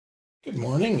Good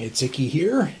morning, it's Icky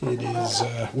here. It is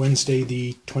Wednesday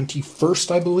the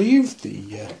 21st, I believe,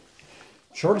 the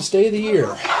shortest day of the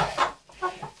year.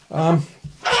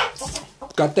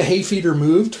 Got the hay feeder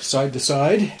moved side to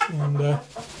side, and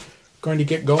going to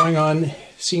get going on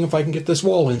seeing if I can get this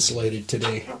wall insulated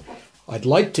today. I'd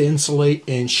like to insulate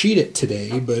and sheet it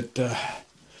today, but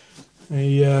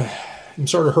I'm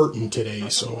sort of hurting today,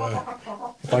 so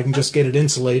if I can just get it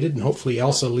insulated, and hopefully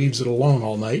Elsa leaves it alone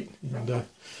all night, and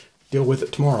deal with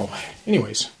it tomorrow.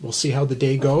 Anyways, we'll see how the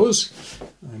day goes.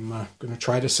 I'm going to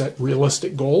try to set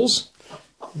realistic goals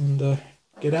and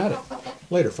get at it.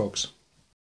 Later, folks.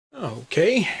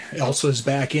 Okay, Elsa's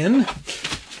back in,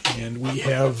 and we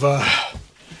have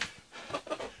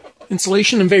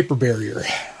insulation and vapor barrier.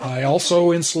 I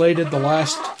also insulated the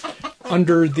last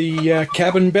under the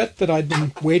cabin bit that I'd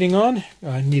been waiting on.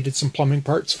 I needed some plumbing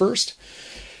parts first.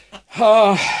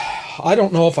 I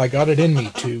don't know if I got it in me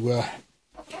to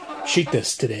sheet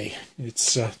this today.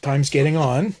 It's time's getting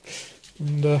on,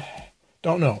 and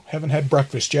don't know. Haven't had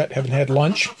breakfast yet. Haven't had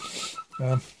lunch.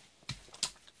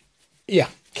 Yeah,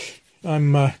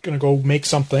 I'm gonna go make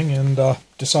something and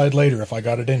decide later if I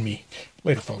got it in me.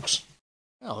 Later, folks.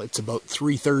 Well, it's about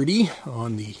 3:30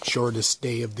 on the shortest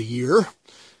day of the year,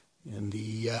 and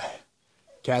the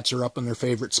cats are up in their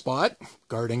favorite spot,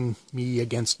 guarding me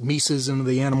against Mises into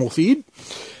the animal feed.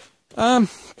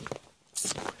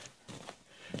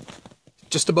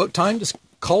 Just about time to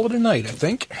call it a night, I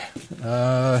think.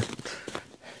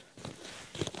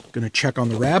 Gonna check on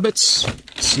the rabbits,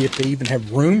 see if they even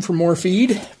have room for more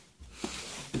feed.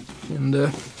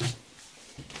 And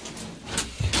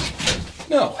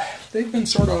no, they've been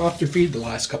sort of off their feed the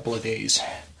last couple of days.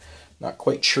 Not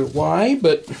quite sure why,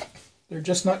 but they're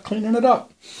just not cleaning it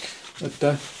up.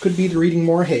 But could be they're eating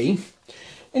more hay.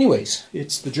 Anyways,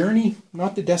 it's the journey,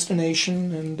 not the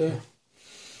destination, and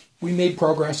we made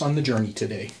progress on the journey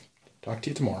today. Talk to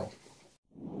you tomorrow.